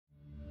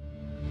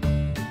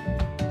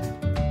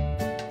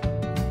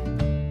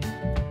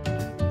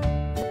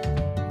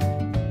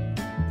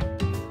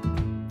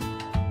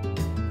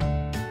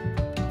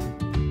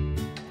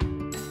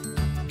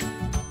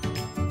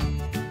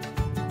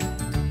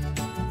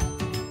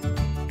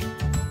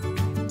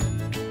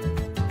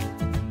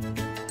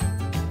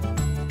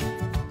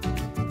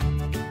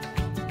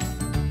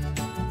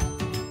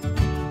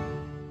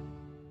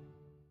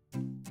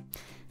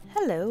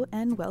Hello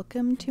and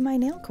welcome to my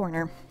nail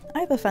corner. I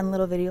have a fun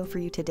little video for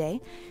you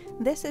today.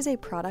 This is a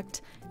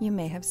product you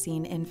may have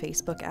seen in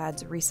Facebook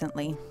ads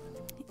recently.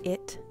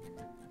 It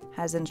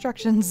has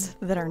instructions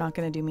that are not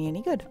going to do me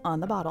any good on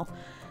the bottle.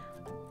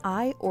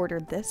 I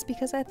ordered this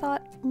because I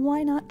thought,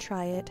 why not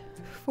try it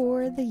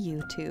for the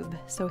YouTube?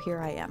 So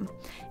here I am.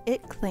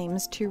 It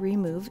claims to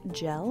remove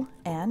gel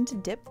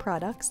and dip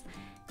products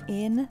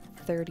in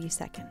 30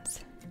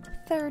 seconds.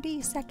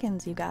 30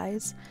 seconds, you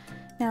guys.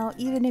 Now,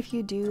 even if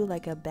you do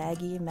like a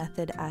baggy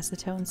method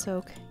acetone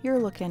soak, you're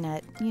looking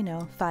at,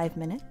 5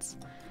 minutes.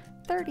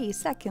 30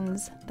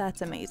 seconds,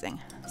 that's amazing.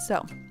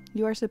 So,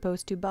 you are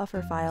supposed to buff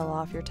or file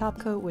off your top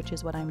coat, which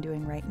is what I'm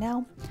doing right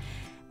now,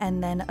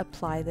 and then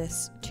apply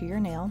this to your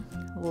nail,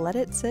 let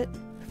it sit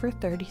for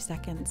 30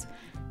 seconds,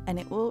 and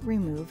it will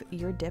remove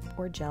your dip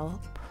or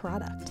gel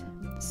product.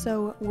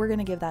 So, we're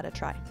gonna give that a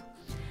try.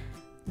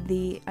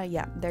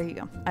 Yeah, there you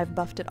go. I've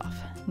buffed it off.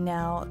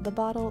 Now the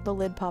bottle, the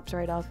lid pops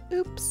right off.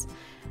 Oops.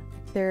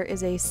 There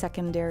is a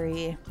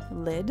secondary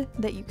lid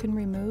that you can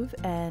remove,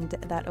 and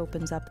that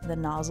opens up the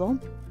nozzle,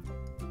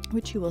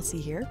 which you will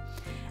see here.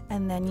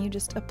 And then you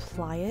just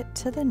apply it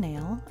to the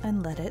nail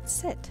and let it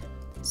sit.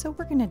 So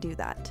we're gonna do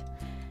that.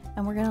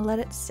 And we're gonna let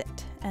it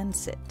sit and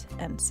sit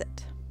and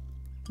sit.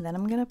 Then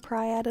I'm gonna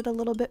pry at it a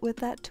little bit with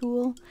that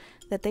tool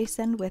that they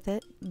send with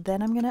it.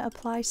 Then I'm gonna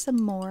apply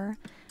some more.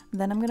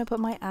 Then I'm going to put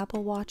my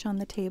Apple Watch on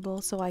the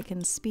table so I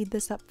can speed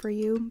this up for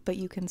you, but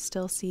you can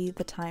still see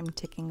the time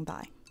ticking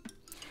by.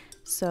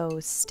 So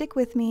stick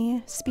with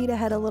me, speed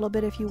ahead a little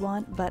bit if you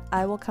want, but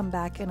I will come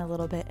back in a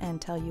little bit and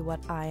tell you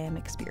what I am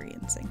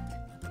experiencing.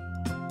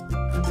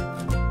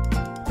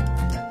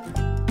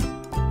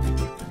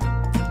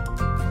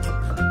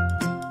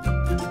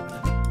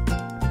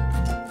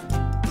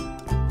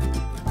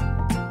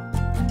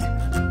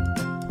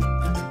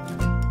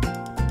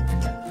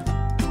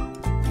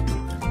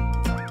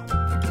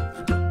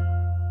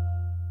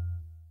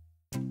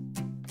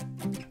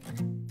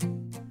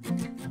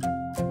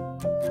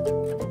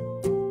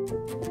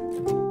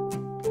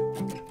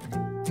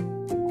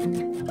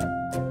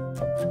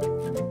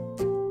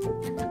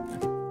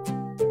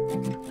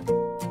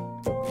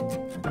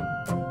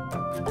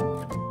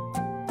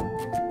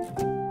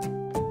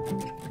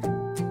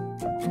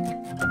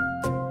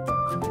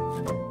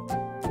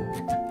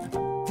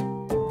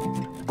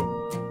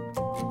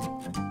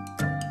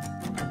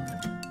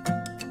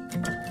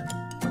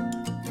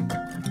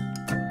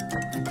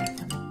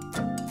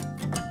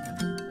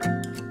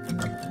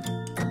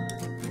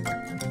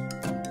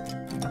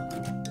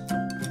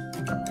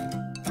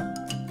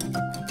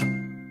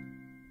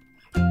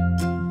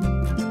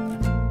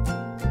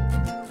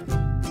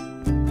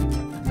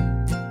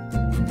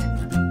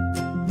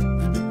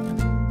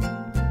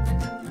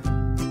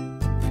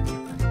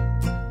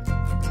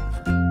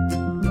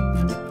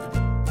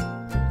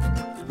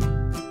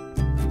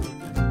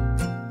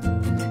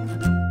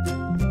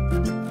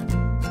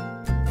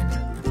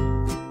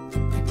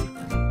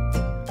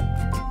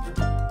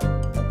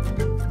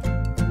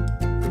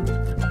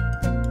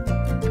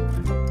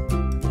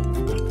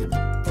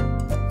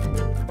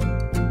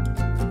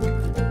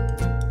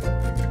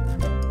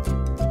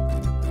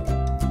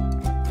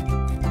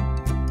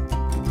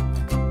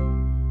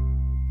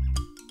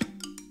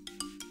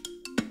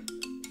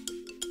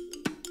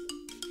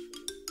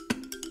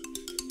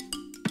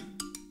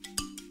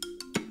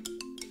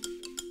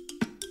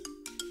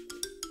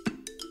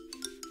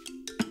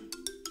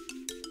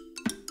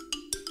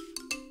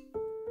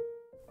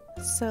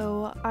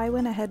 So I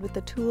went ahead with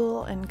the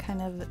tool and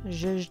kind of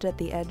zhuzhed at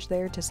the edge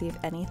there to see if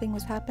anything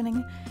was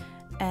happening,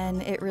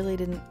 and it really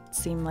didn't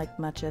seem like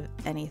much of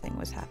anything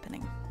was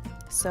happening.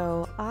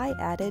 So I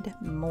added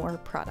more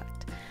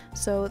product.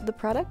 So the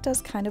product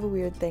does kind of a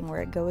weird thing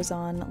where it goes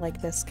on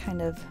like this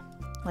kind of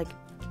like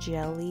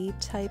jelly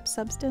type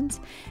substance,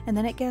 and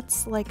then it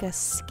gets like a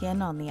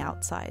skin on the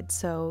outside.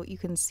 So you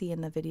can see in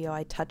the video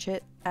I touch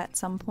it at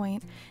some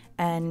point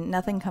and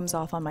nothing comes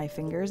off on my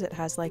fingers. It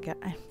has like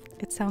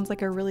it sounds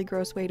like a really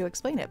gross way to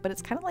explain it, but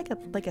it's kind of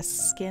like a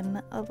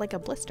skin of like a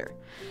blister.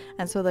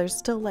 And so there's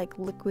still like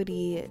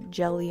liquidy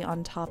jelly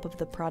on top of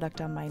the product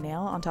on my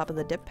nail, on top of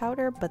the dip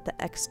powder, but the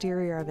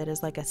exterior of it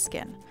is like a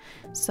skin.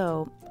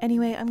 So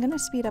anyway, I'm gonna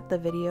speed up the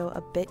video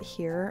a bit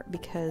here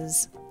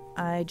because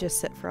I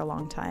just sit for a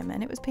long time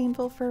and it was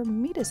painful for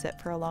me to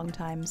sit for a long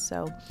time.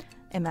 So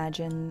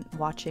imagine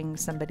watching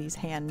somebody's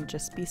hand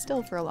just be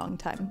still for a long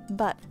time.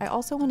 But I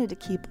also wanted to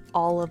keep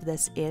all of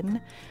this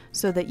in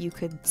so that you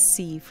could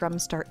see from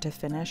start to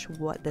finish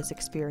what this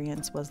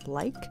experience was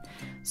like.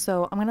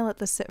 So I'm gonna let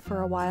this sit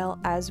for a while.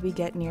 As we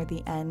get near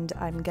the end,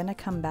 I'm gonna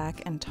come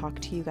back and talk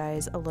to you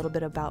guys a little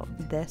bit about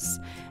this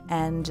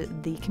and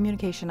the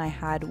communication I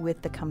had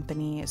with the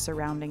company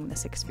surrounding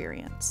this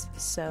experience.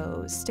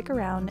 So stick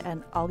around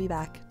and I'll be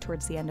back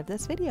towards the end of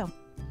this video.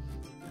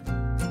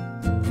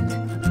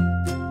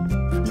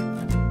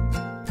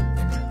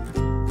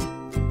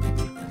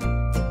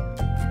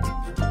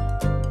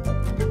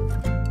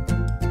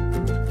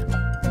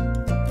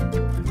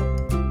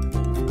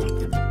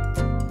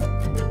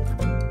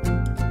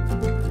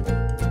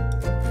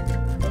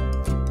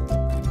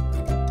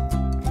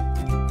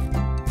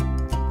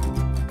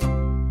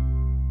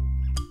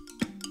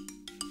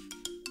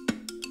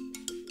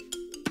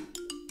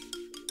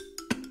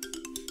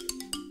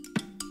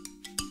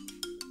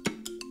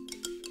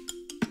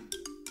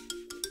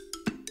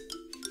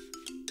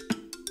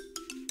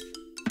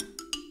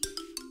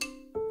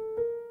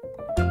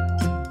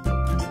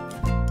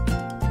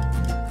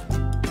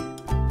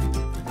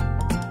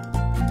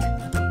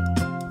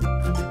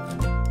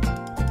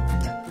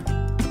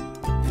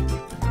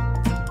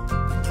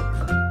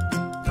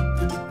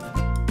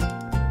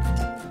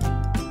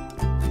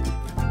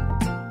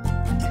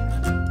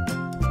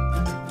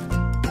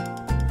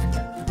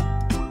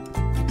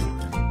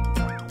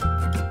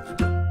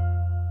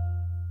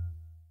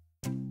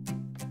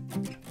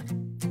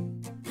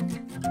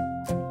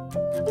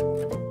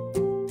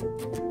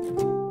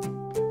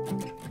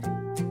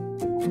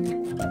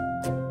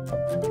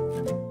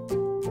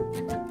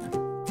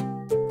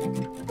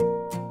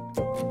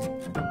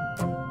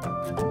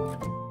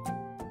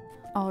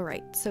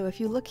 So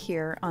if you look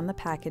here on the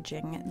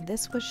packaging,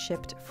 this was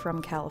shipped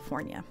from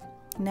California.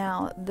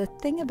 Now, the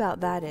thing about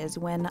that is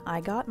when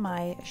I got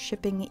my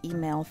shipping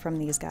email from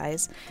these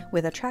guys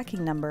with a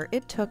tracking number,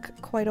 it took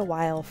quite a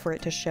while for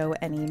it to show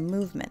any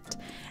movement.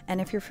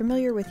 And if you're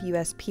familiar with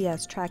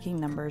USPS tracking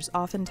numbers,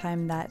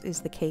 oftentimes that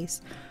is the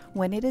case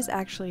when it is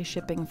actually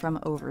shipping from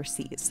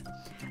overseas.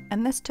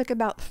 And this took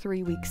about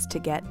 3 weeks to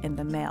get in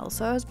the mail,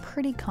 so I was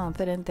pretty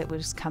confident that it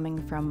was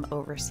coming from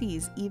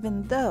overseas,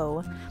 even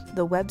though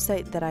the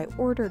website that I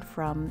ordered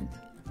from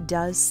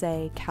does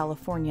say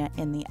California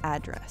in the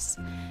address.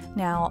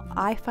 Now,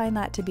 I find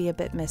that to be a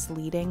bit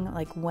misleading.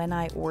 Like when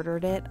I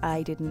ordered it,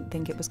 I didn't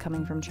think it was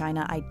coming from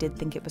China. I did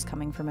think it was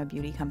coming from a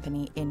beauty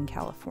company in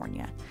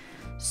California.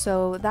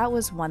 So that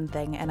was one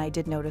thing, and I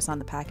did notice on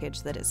the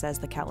package that it says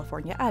the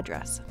California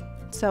address.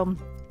 So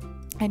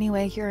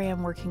anyway, here I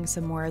am working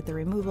some more at the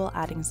removal,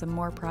 adding some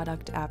more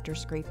product after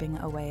scraping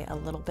away a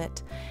little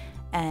bit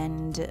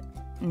and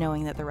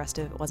knowing that the rest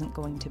of it wasn't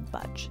going to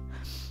budge.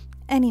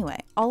 Anyway,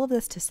 all of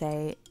this to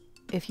say,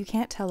 if you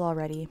can't tell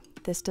already,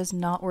 this does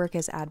not work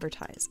as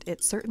advertised.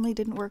 It certainly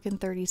didn't work in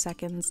 30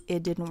 seconds.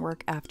 It didn't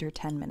work after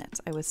 10 minutes.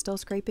 I was still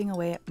scraping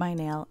away at my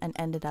nail and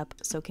ended up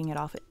soaking it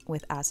off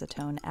with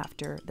acetone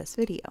after this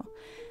video.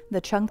 The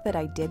chunk that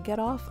I did get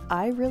off,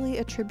 I really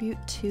attribute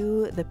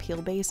to the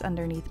peel base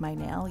underneath my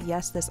nail.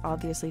 Yes, this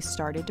obviously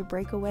started to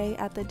break away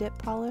at the dip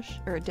polish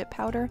or dip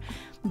powder,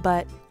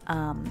 but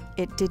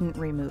it didn't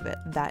remove it.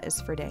 That is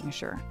for dang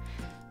sure.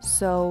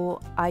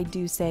 So I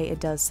do say it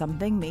does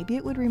something. Maybe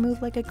it would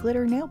remove like a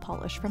glitter nail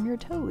polish from your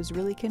toes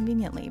really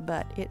conveniently,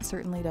 but it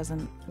certainly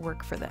doesn't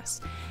work for this.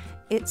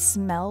 It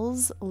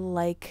smells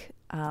like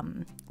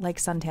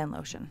suntan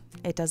lotion.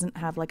 It doesn't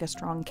have like a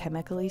strong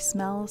chemically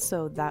smell,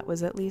 so that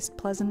was at least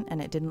pleasant,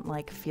 and it didn't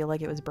like feel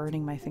like it was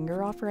burning my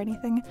finger off or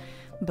anything,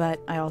 but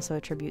I also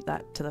attribute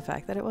that to the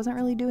fact that it wasn't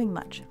really doing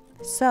much.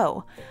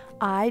 So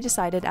I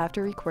decided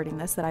after recording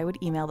this that I would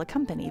email the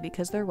company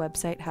because their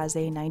website has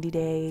a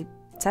 90-day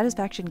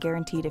satisfaction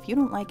guaranteed. If you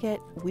don't like it,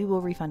 we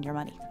will refund your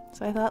money.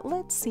 So I thought,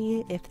 let's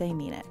see if they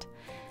mean it.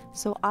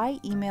 So I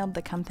emailed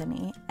the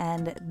company,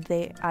 and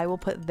I will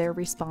put their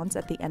response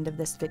at the end of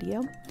this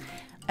video,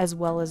 as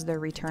well as their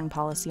return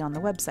policy on the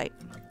website,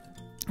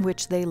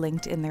 which they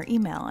linked in their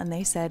email. And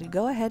they said,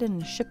 go ahead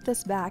and ship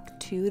this back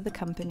to the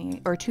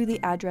company, or to the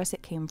address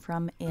it came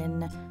from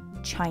in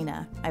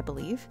China, I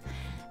believe.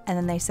 And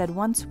then they said,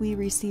 once we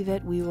receive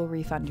it, we will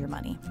refund your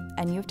money,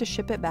 and you have to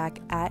ship it back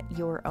at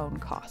your own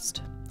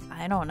cost.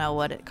 I don't know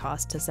what it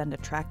costs to send a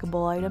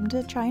trackable item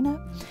to China.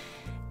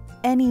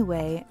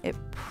 Anyway, it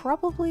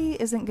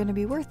probably isn't going to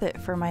be worth it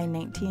for my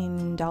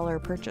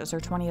 $19 purchase or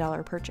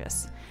 $20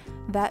 purchase.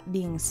 That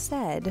being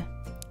said,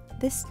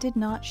 this did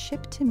not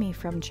ship to me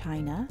from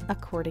China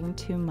according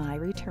to my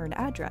return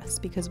address,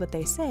 because what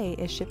they say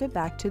is ship it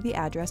back to the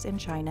address in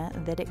China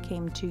that it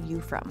came to you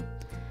from.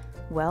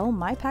 Well,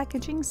 my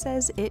packaging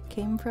says it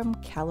came from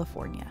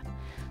California.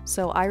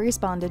 So I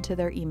responded to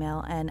their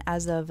email, and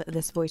as of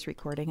this voice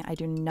recording, I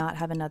do not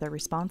have another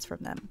response from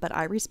them, but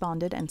I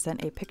responded and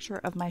sent a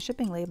picture of my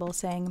shipping label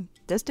saying,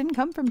 this didn't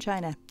come from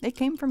China, it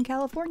came from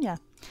California,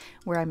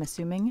 where I'm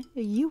assuming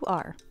you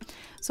are.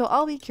 So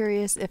I'll be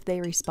curious if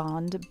they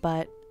respond,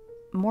 but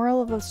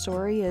moral of the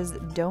story is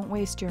don't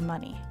waste your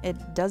money.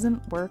 It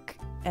doesn't work,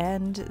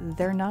 and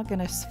they're not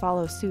going to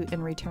follow suit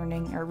in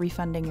returning or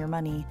refunding your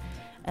money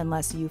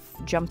unless you've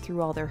jumped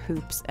through all their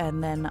hoops,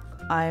 and then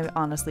I'm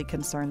honestly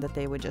concerned that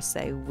they would just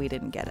say we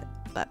didn't get it.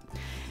 But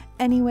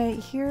anyway,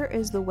 here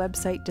is the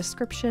website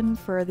description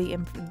for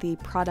the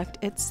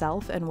product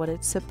itself and what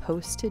it's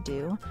supposed to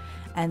do,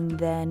 and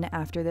then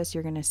after this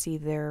you're going to see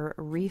their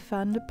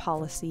refund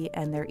policy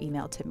and their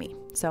email to me.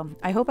 So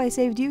I hope I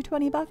saved you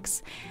 20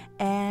 bucks,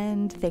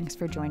 and thanks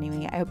for joining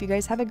me. I hope you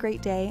guys have a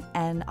great day,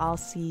 and I'll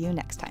see you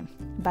next time.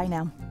 Bye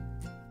now.